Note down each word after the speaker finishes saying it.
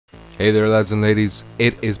Hey there lads and ladies,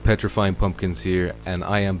 it is Petrifying Pumpkins here and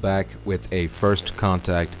I am back with a First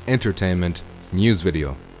Contact Entertainment news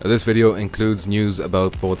video. Now, this video includes news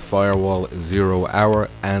about both Firewall Zero Hour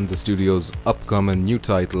and the studio's upcoming new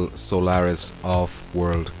title Solaris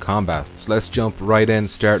Off-World Combat. So let's jump right in,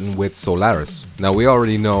 starting with Solaris. Now we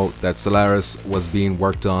already know that Solaris was being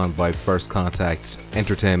worked on by First Contact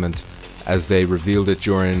Entertainment as they revealed it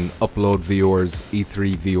during Upload VR's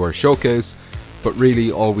E3 VR showcase. But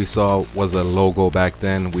really all we saw was a logo back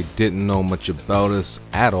then. We didn't know much about it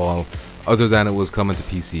at all, other than it was coming to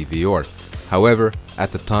PSVR. However,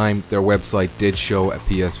 at the time their website did show a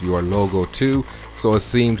PSVR logo too, so it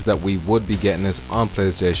seemed that we would be getting this on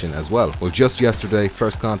PlayStation as well. Well, just yesterday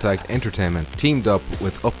First Contact Entertainment teamed up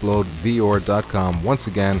with UploadVR.com once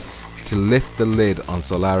again to lift the lid on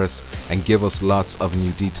Solaris and give us lots of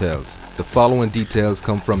new details. The following details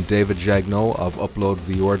come from David Jagneau of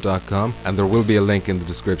UploadVR.com, and there will be a link in the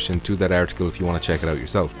description to that article if you want to check it out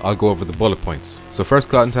yourself. I'll go over the bullet points. So First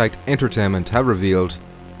Contact Entertainment have revealed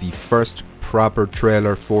the first proper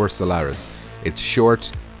trailer for Solaris. It's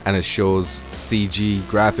short and it shows CG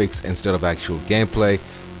graphics instead of actual gameplay,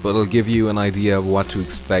 but it'll give you an idea of what to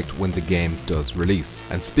expect when the game does release.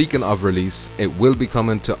 And speaking of release, it will be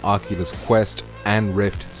coming to Oculus Quest and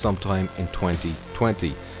Rift sometime in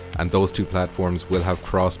 2020, and those two platforms will have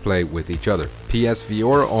crossplay with each other.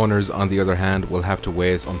 PSVR owners, on the other hand, will have to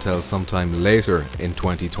wait until sometime later in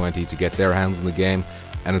 2020 to get their hands on the game,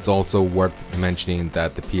 and it's also worth mentioning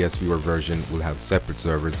that the PSVR version will have separate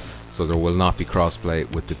servers, so there will not be crossplay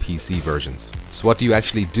with the PC versions. So what do you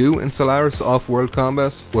actually do in Solaris Off-World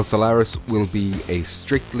Combat? Well, Solaris will be a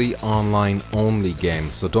strictly online only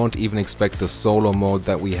game, so don't even expect the solo mode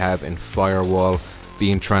that we have in Firewall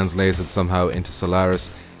being translated somehow into Solaris.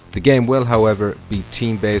 The game will, however, be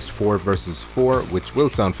team-based 4 versus 4, which will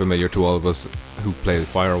sound familiar to all of us who play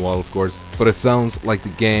Firewall, of course. But it sounds like the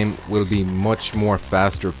game will be much more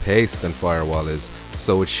faster paced than Firewall is,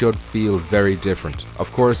 so it should feel very different.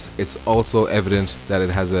 Of course, it's also evident that it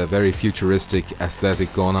has a very futuristic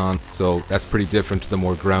aesthetic going on, so that's pretty different to the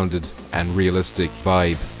more grounded and realistic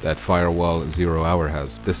vibe that Firewall Zero Hour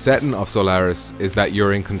has. The setting of Solaris is that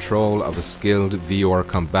you're in control of a skilled VR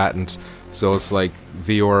combatant. So it's like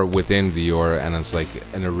VR within VR, and it's like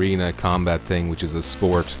an arena combat thing, which is a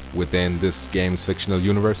sport within this game's fictional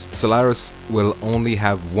universe. Solaris will only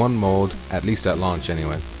have one mode, at least at launch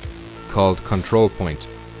anyway, called Control Point.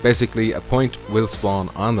 Basically, a point will spawn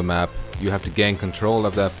on the map. You have to gain control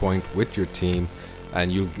of that point with your team,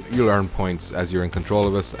 and you'll earn points as you're in control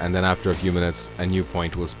of it, and then after a few minutes a new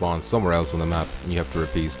point will spawn somewhere else on the map and you have to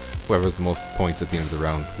repeat. Whoever has the most points at the end of the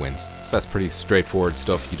round wins. So that's pretty straightforward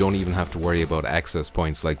stuff. You don't even have to worry about access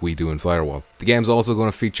points like we do in Firewall. The game's also going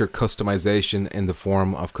to feature customization in the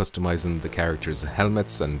form of customizing the characters'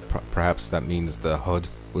 helmets, and perhaps that means the HUD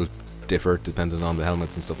will differ depending on the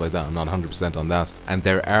helmets and stuff like that. I'm not 100% on that. And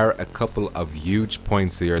there are a couple of huge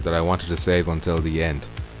points here that I wanted to save until the end.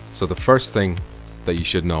 So the first thing that you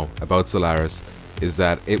should know about Solaris is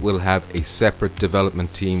that it will have a separate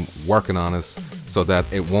development team working on it, so that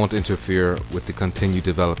it won't interfere with the continued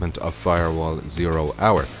development of Firewall Zero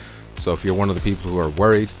Hour. So if you're one of the people who are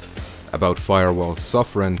worried about Firewall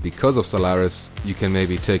suffering because of Solaris, you can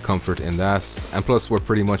maybe take comfort in that. And plus, we're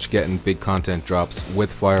pretty much getting big content drops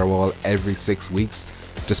with Firewall every 6 weeks,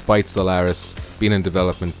 despite Solaris being in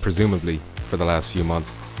development presumably for the last few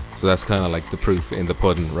months. So that's kind of like the proof in the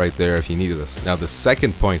pudding right there if you needed it. Now the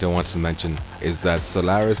second point I wanted to mention is that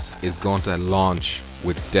Solaris is going to launch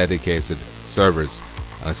with dedicated servers.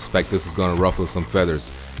 And I suspect this is going to ruffle some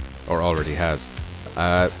feathers, or already has.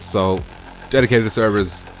 So dedicated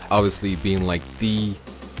servers obviously being like the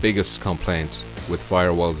biggest complaint with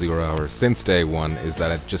Firewall Zero Hour since day one, is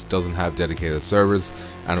that it just doesn't have dedicated servers,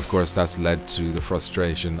 and of course that's led to the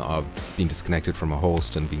frustration of being disconnected from a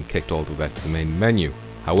host and being kicked all the way back to the main menu.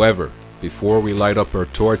 However, before we light up our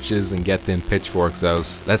torches and get them pitchforks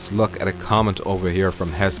out, let's look at a comment over here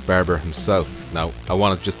from Hess Barber himself. Now, I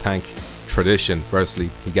want to just thank Tradition.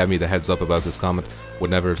 Firstly, he gave me the heads up about this comment,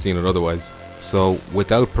 would never have seen it otherwise. So,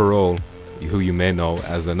 Without Parole, who you may know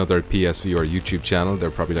as another PSVR YouTube channel,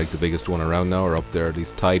 they're probably like the biggest one around now, or up there at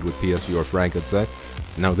least tied with PSVR Frank, I'd say.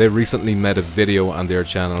 Now, they recently made a video on their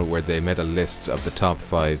channel where they made a list of the top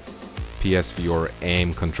 5 PSVR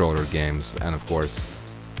AIM controller games, and of course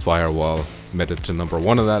Firewall made it to number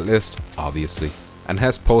 1 on that list, obviously. And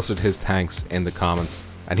Hess posted his thanks in the comments,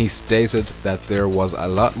 and he stated that there was a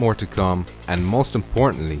lot more to come, and most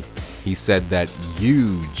importantly, he said that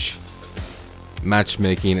huge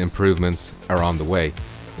matchmaking improvements are on the way.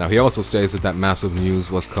 Now he also states that massive news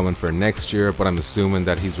was coming for next year, but I'm assuming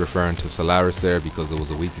that he's referring to Solaris there because it was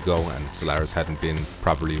a week ago and Solaris hadn't been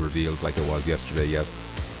properly revealed like it was yesterday yet.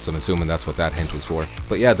 So I'm assuming that's what that hint was for.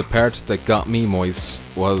 But yeah, the part that got me moist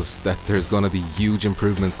was that there's going to be huge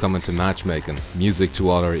improvements coming to matchmaking. Music to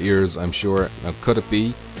all our ears, I'm sure. Now could it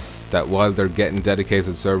be that while they're getting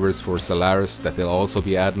dedicated servers for Solaris, that they'll also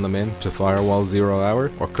be adding them in to Firewall Zero Hour?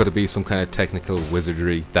 Or could it be some kind of technical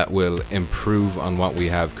wizardry that will improve on what we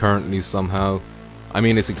have currently somehow? I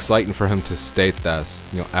mean, it's exciting for him to state that,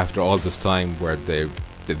 you know, after all this time where they've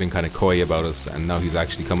been kind of coy about us, and now he's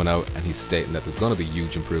actually coming out and he's stating that there's going to be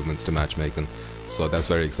huge improvements to matchmaking. So that's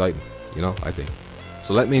very exciting, you know, I think.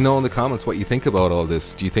 So let me know in the comments what you think about all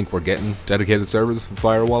this. Do you think we're getting dedicated servers for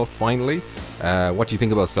Firewall finally? What do you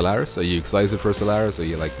think about Solaris? Are you excited for Solaris? Are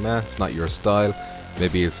you like, nah, it's not your style?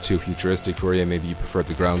 Maybe it's too futuristic for you. Maybe you prefer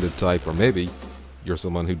the grounded type, or maybe you're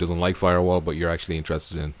someone who doesn't like Firewall but you're actually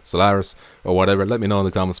interested in Solaris or whatever. Let me know in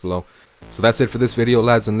the comments below. So that's it for this video,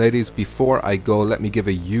 lads and ladies. Before I go, let me give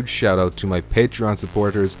a huge shout out to my Patreon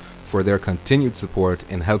supporters for their continued support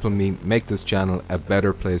in helping me make this channel a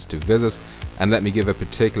better place to visit. And let me give a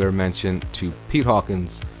particular mention to Pete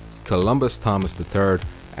Hawkins, Columbus Thomas III,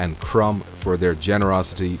 and Crum for their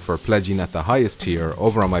generosity for pledging at the highest tier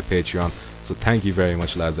over on my Patreon. So thank you very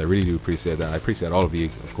much, lads. I really do appreciate that. I appreciate all of you,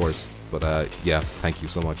 of course. But yeah, thank you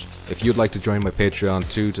so much. If you'd like to join my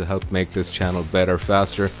Patreon too to help make this channel better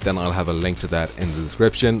faster, then I'll have a link to that in the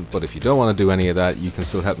description. But if you don't want to do any of that, you can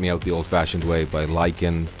still help me out the old-fashioned way by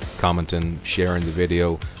liking, commenting, sharing the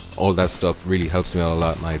video. All that stuff really helps me out a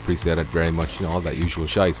lot, and I appreciate it very much, you know, all that usual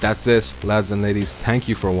shite. That's it, lads and ladies. Thank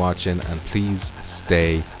you for watching, and please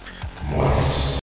stay moist.